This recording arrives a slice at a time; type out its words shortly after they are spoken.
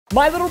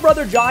My little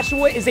brother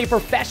Joshua is a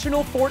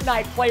professional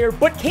Fortnite player,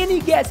 but can he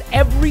guess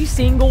every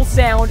single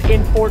sound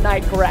in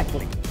Fortnite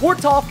correctly? We're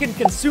talking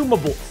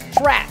consumables,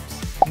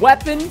 traps,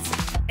 weapons,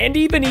 and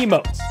even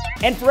emotes.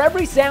 And for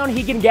every sound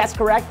he can guess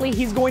correctly,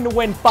 he's going to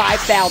win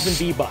 5,000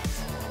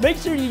 V-Bucks. Make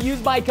sure you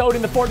use my code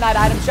in the Fortnite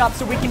item shop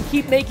so we can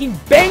keep making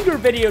banger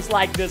videos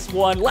like this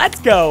one.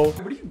 Let's go.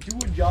 What are you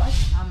doing,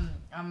 Josh?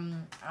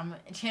 I'm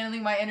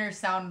channeling my inner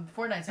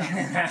Fortnite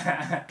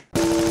sound.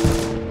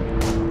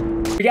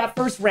 We got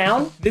first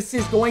round. This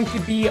is going to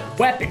be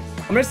weapons.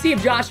 I'm gonna see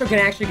if Joshua can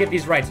actually get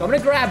these right. So I'm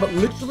gonna grab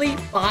literally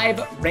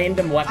 5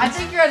 random weapons. I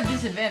think you're at a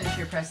disadvantage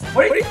here, Preston.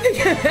 What do you think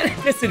I'm at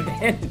a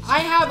disadvantage? I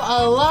have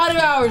a lot of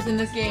hours in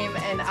this game,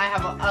 and I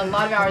have a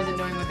lot of hours in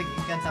knowing what the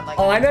guns sound like.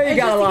 Oh, I know you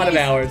got a lot of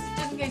hours.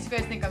 Just in case you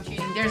guys think I'm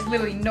cheating, there's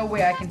literally no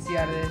way I can see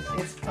out of this.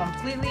 It's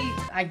completely,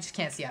 I just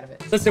can't see out of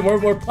it. Listen,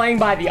 we're playing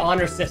by the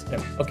honor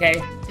system,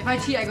 okay? If I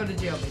cheat, I go to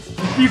jail,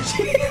 basically. You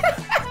cheat?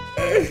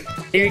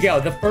 Here you go.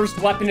 The first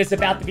weapon is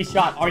about to be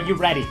shot. Are you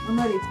ready? I'm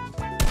ready.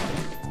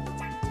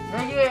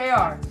 Regular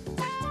AR.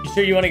 You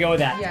sure you want to go with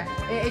that? Yeah,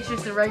 it's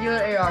just a regular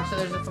AR. So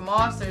there's a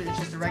FAMAS, it's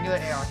just a regular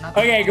AR.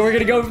 Okay, we're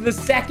gonna go for the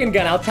second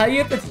gun. I'll tell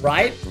you if it's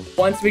right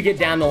once we get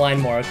down the line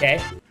more, okay?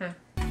 Okay.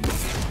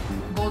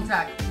 Gold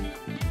tag.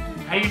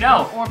 How you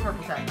know? Or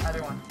purple tag,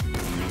 either one.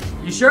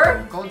 You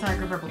sure? Gold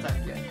tag or purple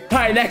tag, yeah.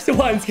 Alright, next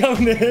one's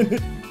coming in.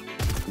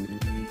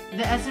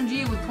 The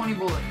SMG with 20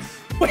 bullets.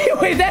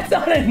 Wait, that's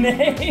not a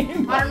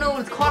name. I don't know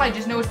what it's called, I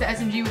just know it's the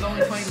SMG with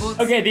only 20 bullets.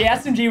 Okay, the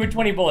SMG with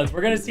 20 bullets.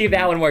 We're gonna see if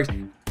that one works.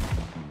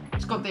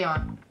 Scope they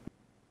on.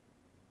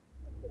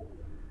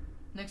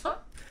 Next one?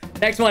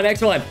 Next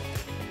one.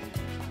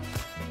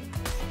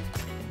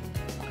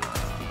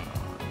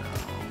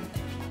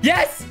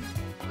 Yes!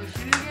 Wait,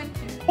 shoot it again?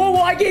 Well,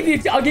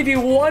 I'll give you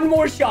one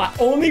more shot.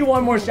 Only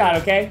one more shot,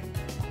 okay?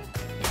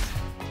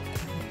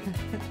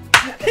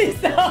 He's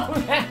so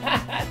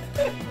mad.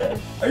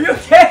 Are you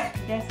okay?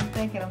 Yes, I'm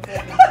thinking.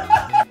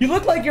 You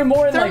look like you're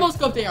more in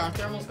Thermoscope they are.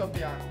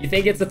 You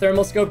think it's a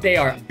thermoscope they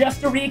are.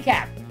 Just to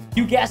recap,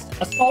 you guessed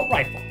assault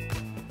rifle,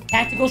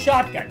 tactical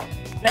shotgun,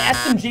 the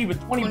SMG with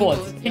 20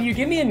 bullets. Can you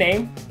give me a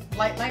name?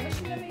 Light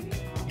machine gun, maybe?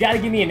 You gotta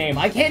give me a name.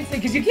 I can't say,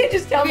 because you can't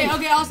just tell me.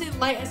 Okay, I'll say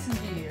light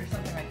SMG or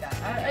something like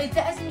that. It's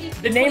the SMG.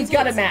 The name's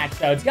gotta match,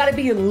 though. It's gotta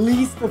be at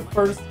least the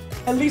first,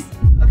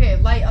 Okay,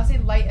 I'll say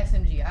light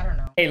SMG. I don't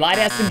know. Hey, light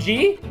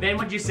SMG? Then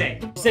what'd you say?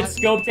 You said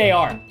scoped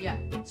AR. Yeah.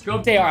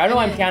 Scoped AR. I don't know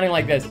why I'm counting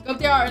like this.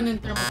 Scoped AR and then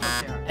thermal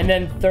scoped AR. And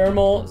then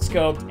thermal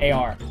scoped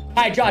AR. All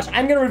right, Josh,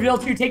 I'm gonna reveal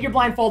to you. Take your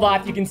blindfold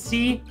off. You can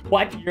see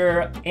what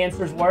your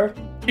answers were.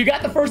 You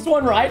got the first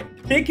one right.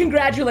 Big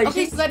congratulations.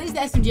 Okay, so that is the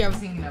SMG I was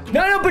thinking of.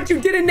 No, but you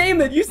didn't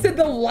name it. You said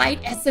the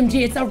light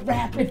SMG. It's a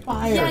rapid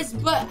fire. Yes,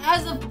 but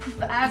as a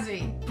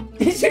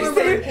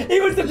he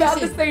was about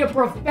to say a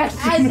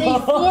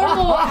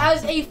professional.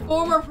 As a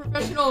former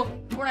professional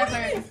Fortnite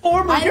player.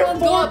 Former, you're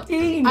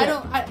 14.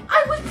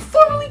 I was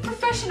formerly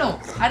professional.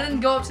 I didn't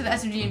go up to the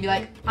SMG and be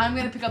like, I'm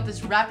gonna pick up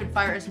this rapid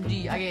fire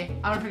SMG. Okay,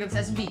 I'm gonna pick up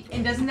this SMG.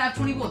 It doesn't have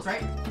 20 bullets,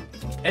 right?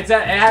 It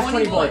has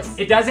 20 bullets.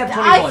 It does have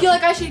 20 bullets. I feel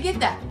like I should get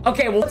that.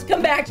 Okay, well, let's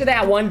come back to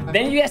that one.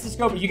 Then you guessed the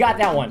scope. You got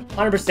that one,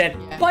 100%.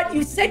 Yeah. But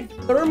you said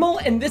thermal,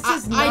 and this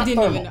is not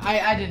thermal.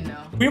 I didn't know.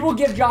 We will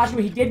give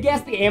Joshua, he did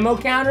guess the ammo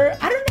counter.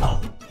 I don't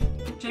know.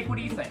 Jake, what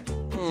do you think? Did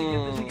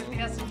you get the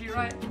SMG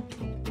right?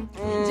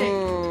 Jake,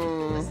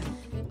 listen.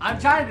 I'm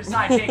trying to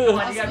decide, Jake. Come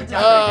on, you gotta be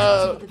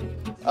telling me.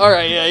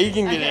 Alright, yeah, you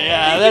can get it.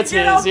 Yeah, that's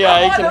his.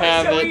 Yeah, he can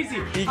have it.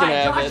 He can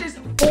have it. Josh is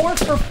 4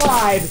 for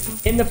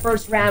 5 in the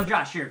first round.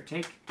 Josh, here,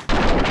 take.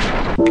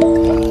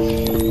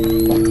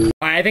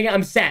 Alright, I think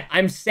I'm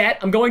set.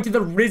 I'm going to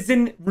the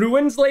Risen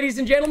Ruins, ladies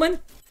and gentlemen.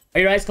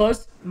 Are your eyes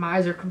closed? My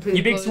eyes are completely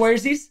You big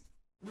closed. swearsies?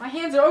 My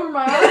hands are over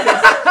my eyes.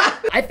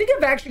 I think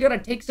I've actually got to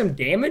take some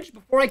damage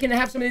before I can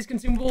have some of these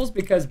consumables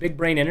because big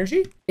brain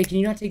energy. Hey, can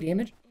you not take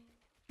damage?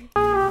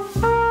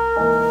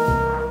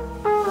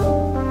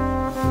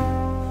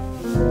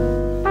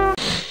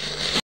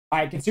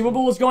 Alright,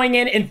 consumables going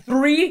in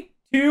 3,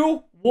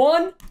 2,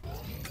 1.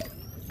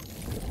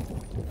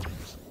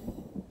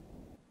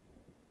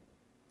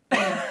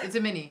 It's a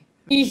mini.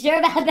 You sure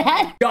about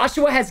that?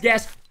 Joshua has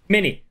guessed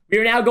mini. We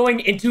are now going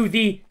into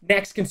the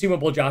next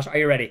consumable, Josh. Are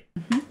you ready?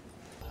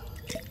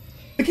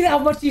 Look at how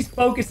much he's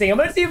focusing. I'm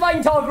gonna see if I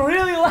can talk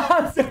really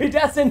loud so he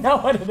doesn't know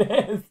what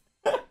it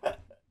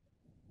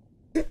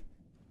is.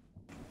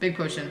 Big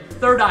potion.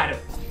 Third item.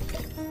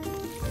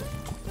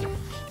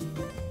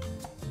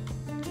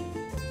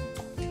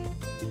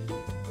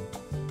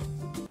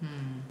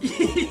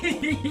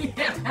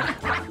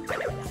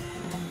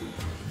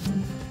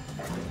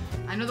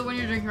 I know the one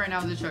you're drinking right now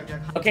is the Chug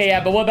Jug. Okay,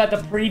 yeah, but what about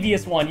the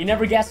previous one? You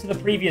never guessed the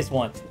previous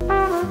one.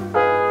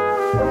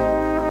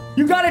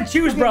 You gotta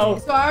choose, bro.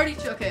 So I already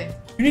okay.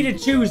 You need to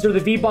choose or the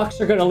V-Bucks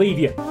are gonna leave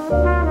you.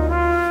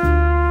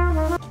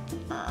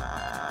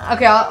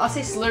 Okay, I'll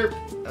say slurp.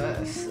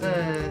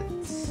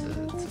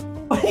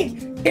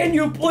 Can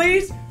you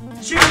please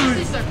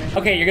choose?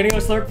 Okay, you're gonna go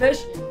slurp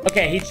fish?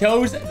 Okay, he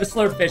chose the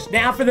slurp fish.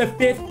 Now for the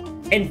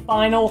 5th and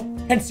final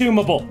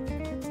consumable.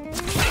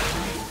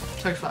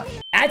 Chug Splash.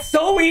 That's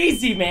so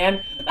easy,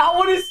 man. That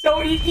one is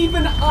so easy.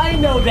 Even I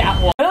know that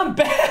one. I'm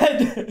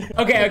bad.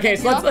 okay,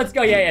 so let's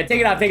go. Yeah,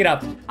 take it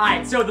up. All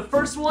right, so the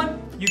first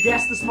one, you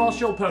guessed the small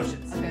shield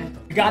potions. Okay.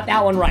 You got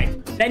that one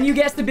right. Then you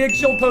guessed the big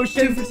shield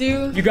potion. 2 for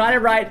 2. You got it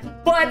right.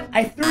 But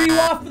I threw you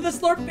off with the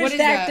slurpfish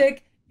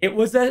tactic. It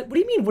was a, what do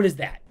you mean, what is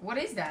that? What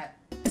is that?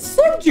 It's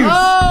slurp juice.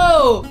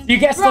 Oh! You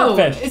guessed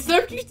slurpfish.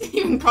 Slurp juice didn't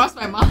even cross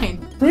my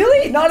mind.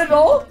 Really? Not at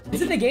all?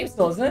 It's in the game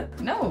still, isn't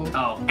it? No.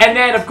 Oh. And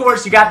then, of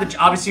course, you got the,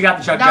 obviously you got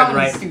the Chug Jug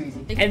right. Too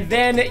easy. And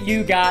then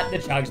you got the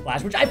Chug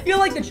Splash, which I feel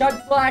like the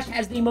Chug Splash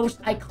has the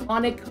most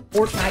iconic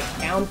Fortnite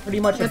sound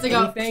pretty much of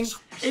anything.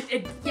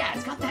 Yeah,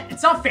 it's got that.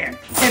 It's not fair.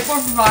 Okay, 4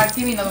 for 5.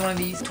 Give me another one of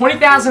these.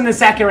 20,000 in the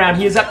second round.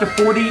 He is up to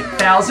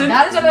 40,000.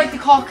 That is what I like to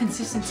call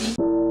consistency.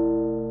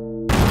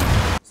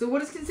 So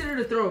what is considered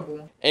a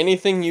throwable?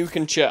 Anything you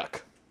can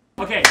chuck.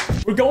 Okay,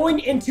 we're going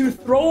into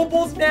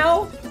throwables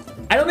now.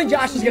 I don't think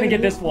Josh is gonna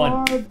get this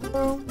one.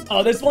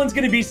 Oh, this one's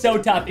gonna be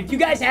so tough. If you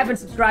guys haven't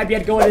subscribed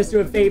yet, go ahead and do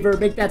a favor.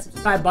 Make that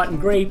subscribe button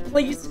great,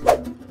 please.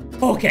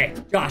 Okay,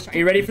 Josh, are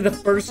you ready for the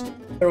first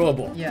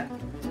throwable? Yeah.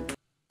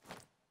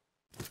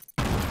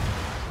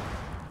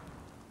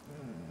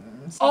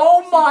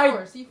 Oh my!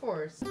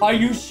 C4s. Are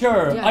you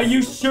sure? Yes. Are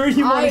you sure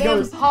you want to go? I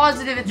am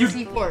positive it's a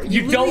C4.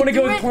 You don't want to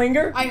go with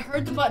Klinger? I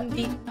heard the button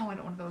beep. No, I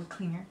don't want to go with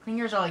Klinger.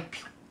 Klingers are like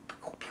pew,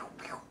 pew, pew,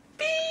 pew,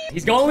 beep.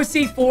 He's going with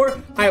C4. All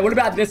right, what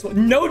about this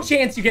one? No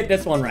chance you get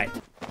this one right.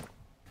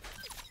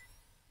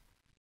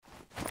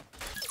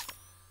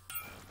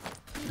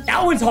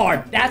 That one's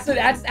hard. That's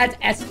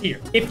S tier.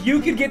 If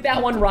you could get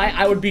that one right,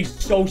 I would be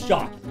so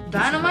shocked.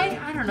 Dynamite?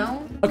 I don't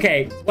know.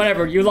 Okay,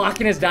 whatever. You're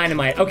locking as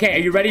dynamite. Okay, are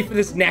you ready for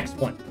this next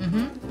one?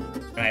 Mm-hmm.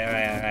 All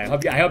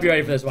right. I hope you're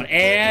ready for this one.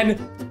 And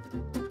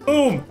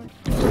boom.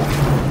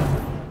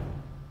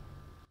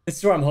 This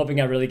is where I'm hoping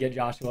I really get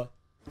Joshua.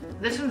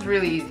 This one's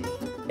really easy.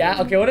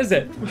 Yeah. Okay. What is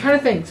it? I'm trying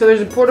to think. So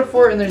there's a porta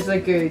fort and there's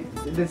like a.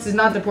 This is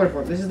not the porta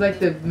fort. This is like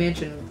the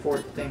mansion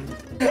fort thing.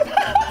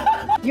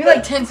 You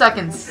like 10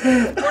 seconds.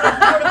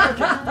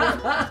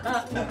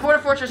 Porta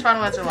Fortress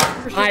final answer lock.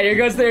 All right, here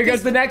goes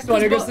the next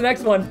one. Here goes the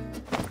next one.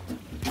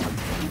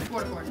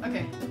 Porta Fort.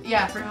 Okay.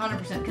 Yeah, for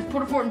 100%. Because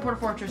Porta Fort and Porta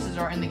Fortresses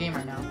are in the game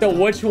right now. So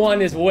which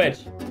one is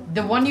which?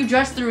 The one you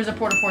just threw is a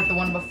Porta Fort. The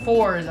one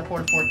before is a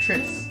Porta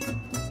Fortress.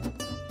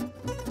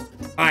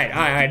 All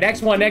right.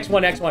 Next one.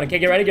 Okay,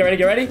 get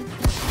ready.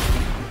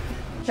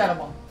 Shadow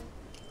Ball.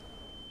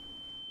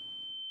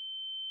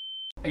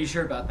 Are you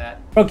sure about that?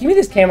 Bro, give me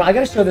this camera. I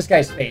gotta show this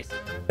guy's face.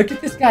 Look at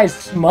this guy's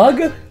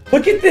smug.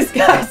 Okay,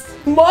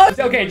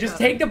 just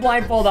take the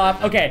blindfold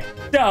off. Okay,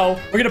 so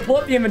we're gonna pull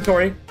up the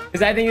inventory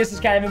because I think this is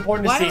kind of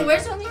important to see.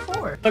 Where's only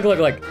 4?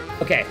 Look.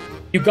 Okay,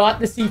 you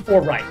got the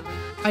C4 right.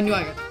 I knew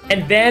I got it.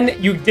 And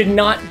then you did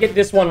not get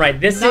this one right.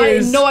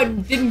 No, I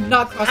did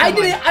not cross my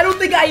mind. I don't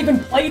think I even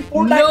played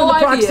Fortnite when the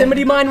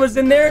proximity mine was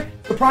in there.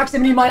 The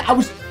proximity mine, I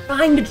was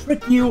trying to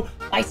trick you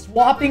by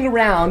swapping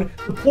around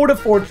the Porta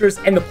Fortress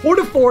and the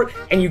Porta Fort,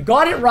 and you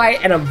got it right,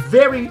 and I'm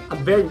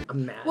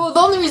mad. Well, the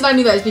only reason I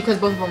knew that is because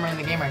both of them are in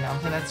the game right now,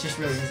 so that's just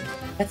really easy.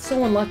 That's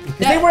so unlucky.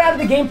 Because they were out of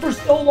the game for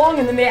so long,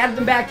 and then they added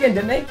them back in,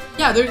 didn't they?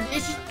 Yeah,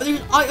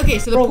 okay,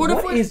 so the Porta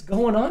Fort... what is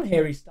going on,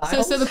 Harry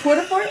Styles? So the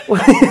Porta Fort...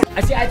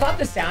 I thought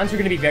the sounds were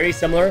going to be very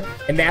similar,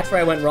 and that's where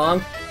I went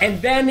wrong.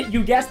 And then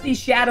you guessed the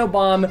Shadow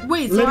Bomb.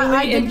 Wait, so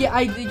I did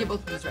get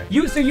both of those right.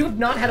 So you have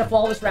not had a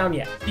flawless round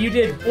yet. You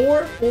did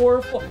 4,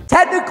 4, 4.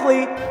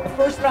 Technically, the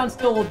first round's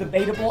still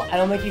debatable. I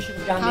don't think you should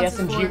have gotten the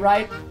SMG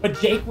right, but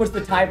Jake was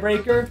the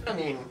tiebreaker. I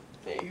mean,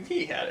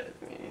 he had it.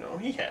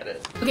 He had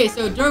it. Okay,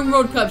 so during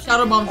World Cup,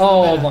 Shadow Bombs were the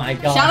meta. Oh my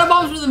god. Shadow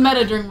Bombs were the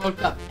meta during World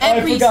Cup.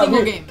 Every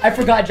single game. I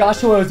forgot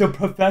Joshua was a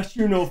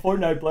professional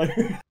Fortnite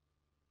player.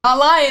 Not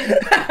lying.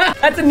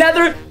 That's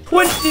another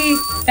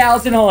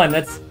 20,000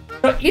 on. So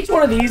each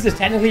one of these is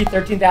technically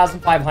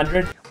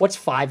 13,500. What's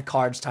 5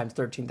 cards times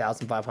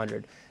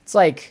 13,500? It's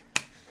like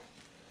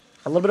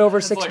a little bit over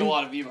 60. It's like a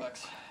lot of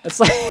V-Bucks. It's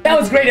like, that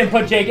was great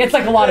input, Jake. It's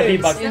like a lot of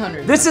V-Bucks.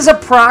 800. This is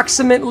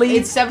approximately...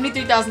 It's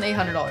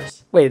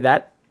 $73,800. Wait,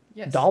 that...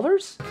 Yes.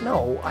 Dollars?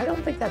 No, I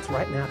don't think that's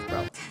right math,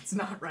 bro. That's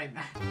not right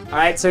math. All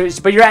right, so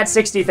but you're at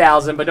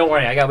 60,000, but don't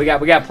worry, we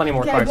got plenty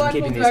more cards. I'm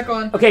keeping these. Back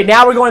on. Okay,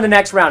 now we're going to the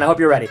next round. I hope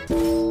you're ready.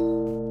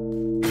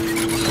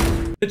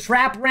 The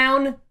trap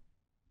round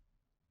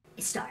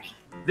is starting.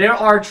 There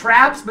are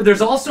traps, but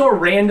there's also a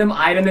random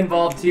item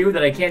involved too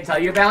that I can't tell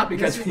you about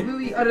because this is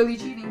really utterly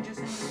cheating.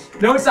 Just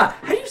saying. No, it's not.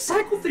 How do you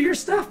cycle through your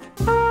stuff?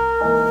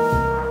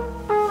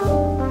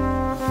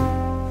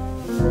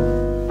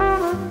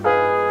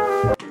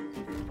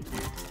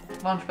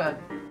 Launchpad.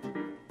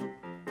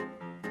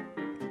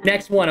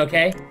 Next one,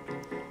 okay?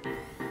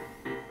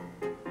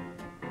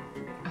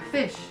 A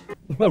fish.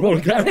 You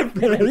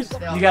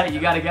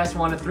gotta guess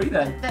 1 to 3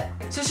 then.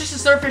 So it's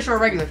just a surffish or a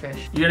regular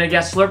fish? You gonna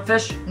guess slurp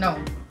fish?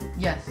 No.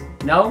 Yes.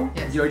 No?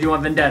 Yes. Or do you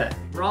want vendetta?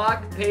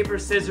 Rock, paper,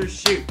 scissors,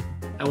 shoot.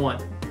 I won.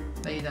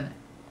 No, you done it.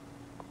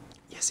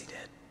 Yes, he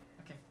did.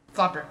 Okay.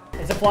 Flopper.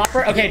 It's a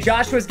flopper? Okay,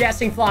 Joshua's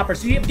guessing flopper.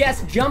 So you have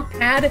guessed jump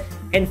pad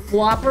and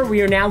flopper.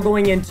 We are now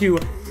going into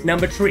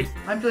number 3.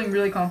 I'm feeling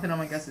really confident on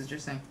my guesses,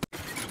 just saying.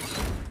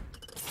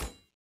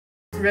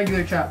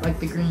 regular trap, like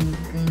the green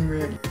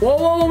red. Whoa,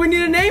 whoa, whoa, we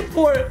need a name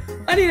for it.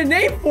 I need a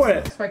name for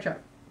it. Spike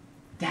trap.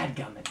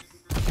 Dadgummit.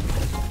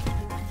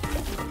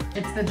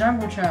 It's the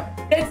jungle trap.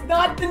 It's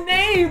not the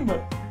name.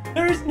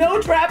 There's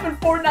no trap in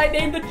Fortnite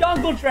named the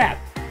jungle trap.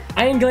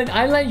 I ain't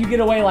let you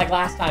get away like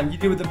last time you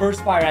did with the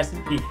burst fire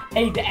SMG.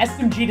 Hey, the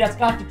SMG that's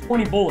got the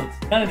 20 bullets.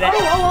 None of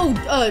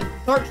that.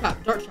 Dart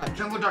trap,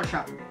 jungle dart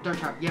trap.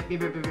 Yep.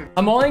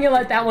 I'm only gonna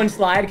let that one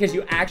slide because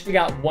you actually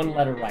got one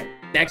letter right.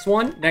 Next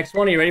one.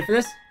 Are you ready for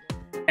this?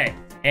 Okay,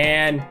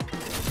 and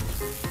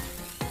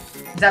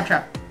zap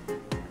trap.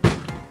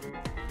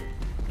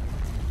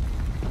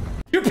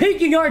 You're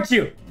peeking, aren't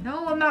you?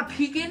 No, I'm not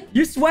peeking.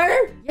 You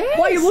swear? Yes.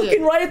 Why are you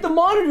looking right at the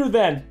monitor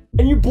then?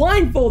 And you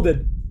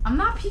blindfolded. I'm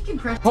not peeking,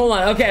 press. Hold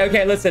on.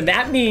 Okay. Listen,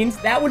 that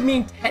would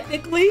mean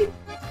technically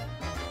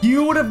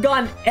you would have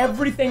gotten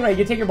everything right. You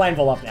can take your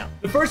blindfold off now.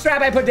 The first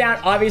trap I put down,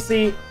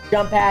 obviously,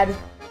 jump pad.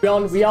 We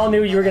all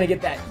knew you were gonna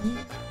get that.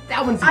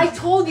 That one's easy. I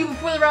told you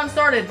before the round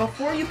started,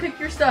 before you picked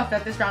your stuff,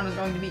 that this round was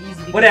going to be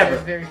easy. Whatever.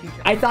 Very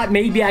future. I thought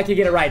maybe I could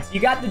get it right. So you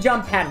got the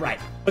jump pad right.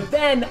 But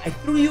then I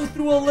threw you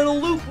through a little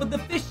loop with the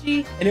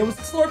fishy, and it was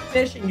the slurp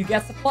fish, and you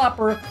guessed the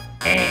flopper.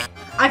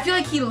 I feel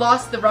like he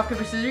lost the rock,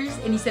 paper, scissors,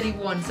 and he said he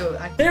won, so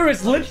There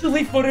is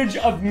literally footage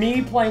of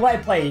me playing what I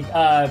played.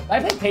 I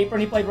played paper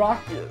and he played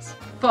rock. Yes.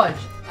 Fudge.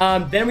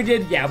 Then we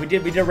did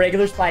a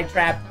regular spike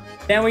trap.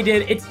 Then we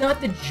did, it's not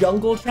the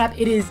jungle trap,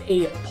 it is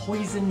a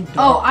poison dart.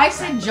 Oh, I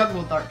said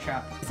jungle dart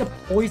trap. It's a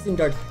poison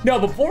dart. No,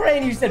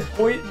 beforehand you said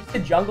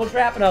jungle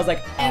trap, and I was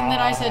like, and then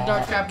I said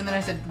dart trap, and then I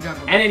said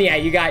jungle. And then yeah,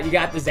 you got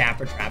the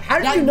zapper trap. How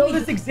did you know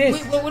this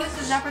exists? Wait, what is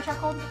the zapper trap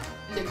called?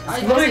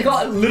 It's literally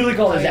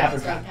called a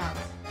zapper trap.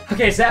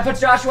 Okay, so that puts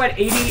Joshua at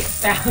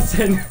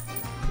 80,000.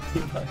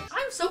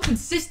 I'm so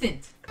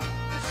consistent.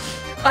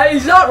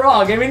 He's not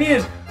wrong. I mean, he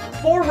is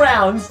 4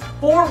 rounds,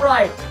 4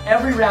 right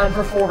every round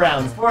for 4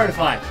 rounds, 4 out of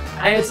 5.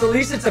 And it's at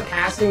least it's a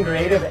passing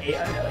grade of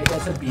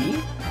it's a B,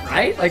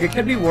 right? Like it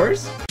could be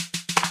worse.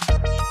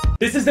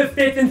 This is the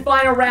 5th and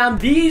final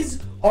round.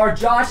 These are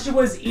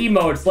Joshua's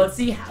emotes. Let's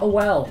see how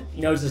well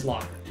he knows his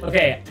lock.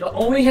 Okay, the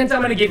only hint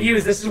I'm gonna give you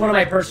is this is one of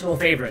my personal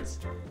favorites.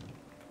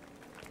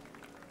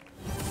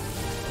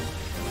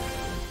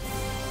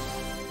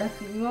 That's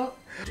the emote?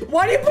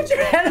 Why do you put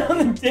your head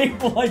on the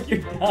table like you're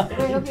dying?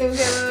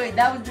 Wait.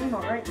 That was the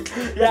emote, right?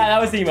 Yeah, that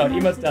was the emote.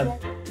 Emote's done.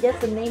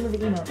 Guess the name of the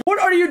emote. What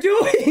are you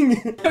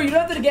doing? No, you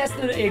don't have to guess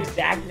the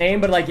exact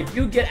name, but like if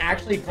you get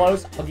actually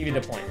close, I'll give you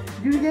the point.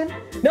 Do it again?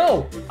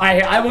 No,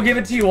 I will give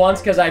it to you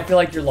once because I feel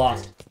like you're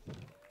lost.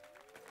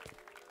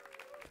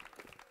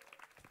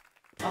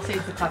 I'll say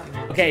it's the clap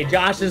emote. Okay,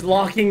 Josh is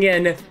locking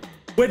in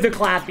with the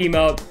clap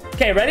emote.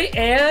 Okay, ready?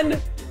 And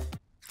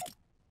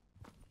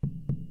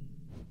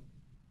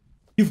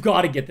you've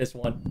got to get this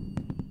one.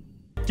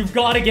 You've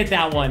got to get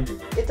that one.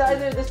 It's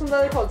either, this one's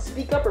either called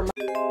Speak Up or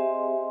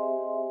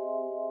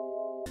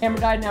Camera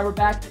died, now we're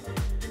back.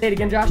 Say it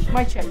again, Josh.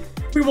 Mic check.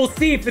 We will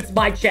see if it's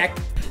mic check.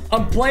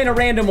 I'm playing a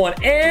random one.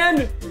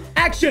 And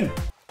action.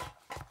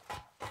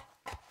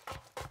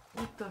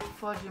 What the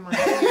fudge am I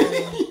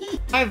doing?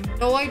 I have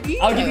no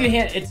idea. I'll give you a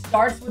hint. It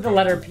starts with the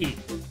letter P.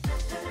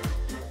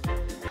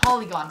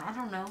 Polygon. I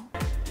don't know.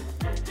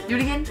 Do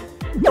it again.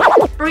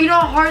 Bro, you know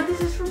how hard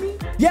this is for me?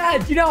 Yeah,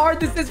 do you know how hard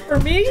this is for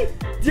me?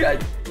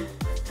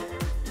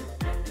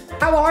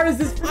 How hard is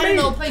this for me? I don't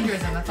know,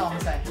 plagiarism, that's all I'm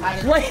saying.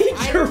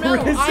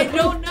 Plagiarism? I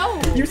don't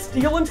know. You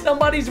stealing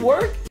somebody's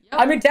work?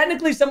 Yep. I mean,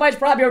 technically, somebody's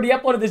probably already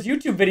uploaded this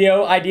YouTube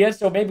video idea,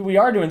 so maybe we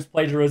are doing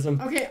plagiarism.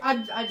 Okay,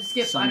 I just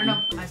skipped. I don't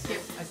know. I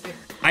skipped. All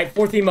right,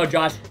 4th emote,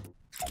 Josh.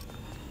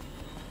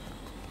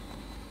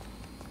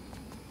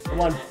 Come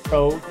on,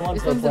 pro. Come on,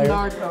 this pro one's player. a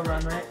Naruto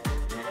run, right?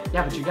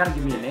 Yeah, but you gotta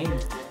give me a name.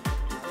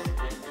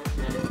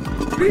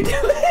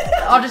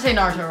 I'll just say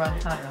Naruto run.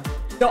 I don't know.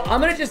 So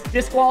I'm gonna just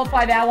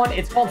disqualify that one.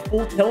 It's called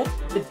Full Tilt.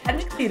 But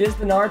technically, it is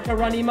the Naruto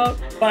Run emote,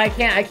 but I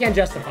can't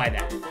justify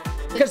that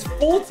because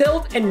Full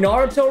Tilt and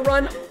Naruto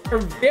Run are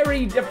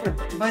very different.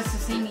 But it's the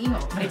same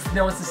emote. It's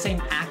the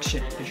same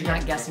action because you're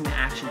not guessing the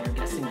action, you're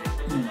guessing the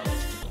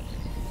emote.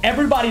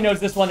 Everybody knows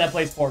this one that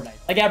plays Fortnite.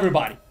 Like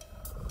everybody.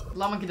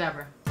 Llama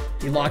Cadabra.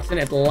 He locks in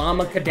at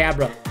Llama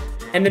Cadabra.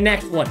 And the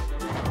next one.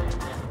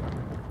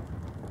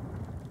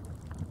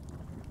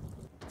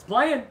 It's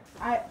playing.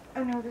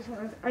 I know this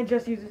one. I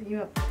just used this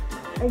emote.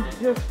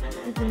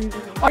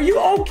 Are you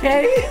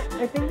okay?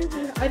 I think this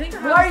is.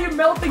 Why are you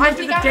melting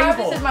into the I have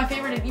table? this as my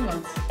favorite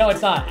emotes. No,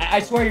 it's not. I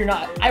swear you're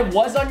not. I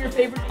was on your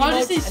favorite I'll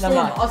just emotes, say and I'm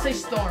Storm. not. I'll say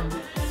Storm.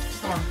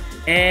 Storm.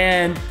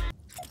 And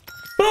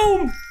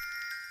boom!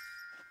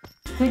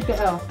 Take the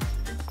L.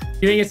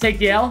 You think it's take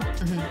the L?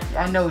 Mm-hmm.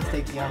 I know it's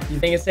take the L. You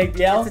think it's take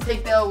the L? It's to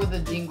take the L with the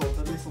jingle,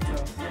 the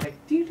mistletoe. Like,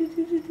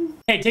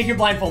 Hey, take your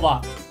blindfold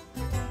off.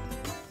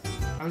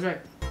 I was right.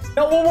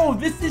 No, whoa,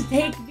 this is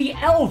take the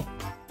L.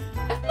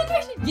 I feel like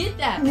I should get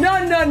that. No.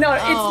 Oh,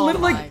 It's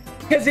literally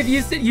because if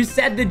you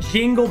said the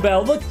jingle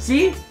bell. Look,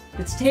 see?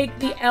 It's take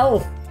the L.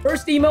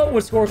 First emote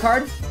was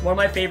scorecard. One of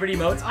my favorite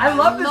emotes. I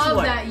love this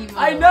one. That emote.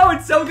 I know,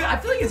 it's so good. I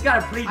feel like it's got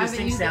a pretty I haven't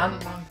distinct used sound.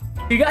 that in a long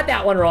time. You got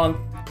that one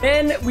wrong.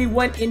 Then we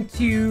went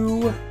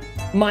into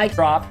Mic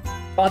drop.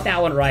 Got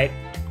that one right.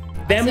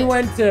 Then we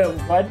went to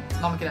what?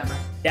 Llama Cadabra.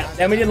 Yeah,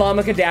 then we did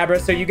Llama Cadabra.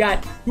 So you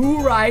got 2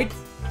 right.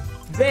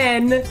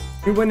 Then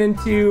we went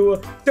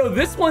into... So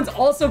this one's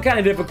also kind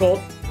of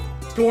difficult.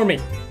 Stormy.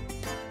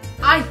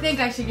 I think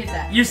I should get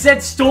that. You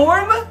said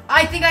Storm?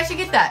 I think I should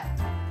get that.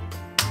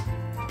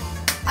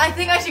 I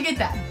think I should get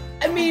that.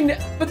 I mean,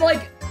 but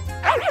like...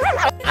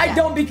 I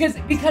don't because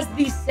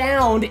the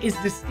sound is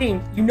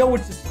distinct. You know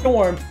it's a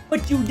storm,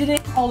 but you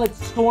didn't call it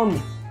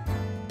Stormy.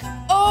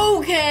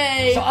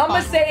 Okay. So I'm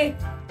gonna say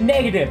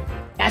negative.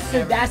 That's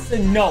a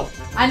no.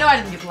 I know I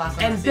didn't get the last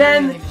one.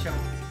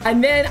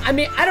 And then I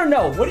mean I don't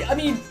know. I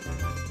mean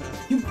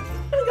you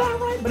kinda got it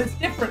right, but it's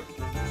different.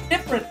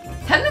 Different.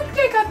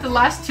 Technically I got the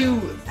last 2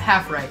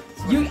 half right.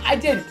 I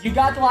did. You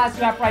got the last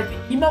 2 half right.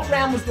 The emote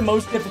round was the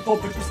most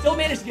difficult, but you still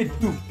managed to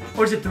get 2.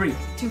 Or is it 3?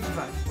 2 for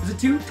 5. Was it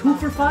 2? 2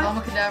 for 5?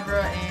 Llama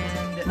Cadabra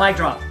and... Mic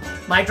drop.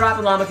 Mic drop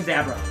and Llama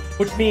Cadabra.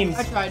 Which means...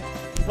 I tried.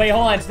 Wait,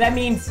 hold on. So that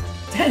means...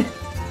 10...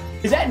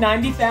 Is that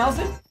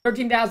 90,000?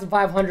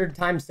 13,500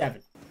 times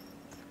 7.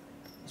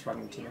 It's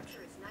running too much.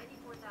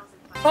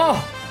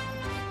 Oh!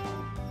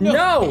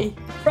 No!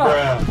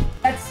 Bro,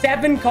 that's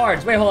 7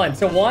 cards. Wait, hold on.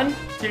 So 1,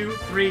 2,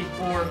 3,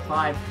 4,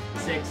 5,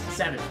 6,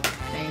 7.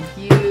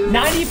 Thank you.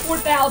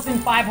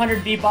 94,500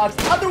 V-Bucks,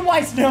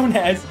 otherwise known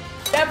as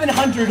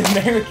 700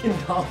 American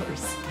dollars.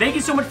 Thank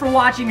you so much for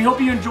watching. We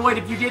hope you enjoyed.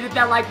 If you did, hit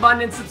that like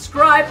button and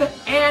subscribe,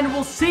 and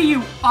we'll see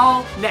you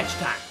all next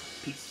time.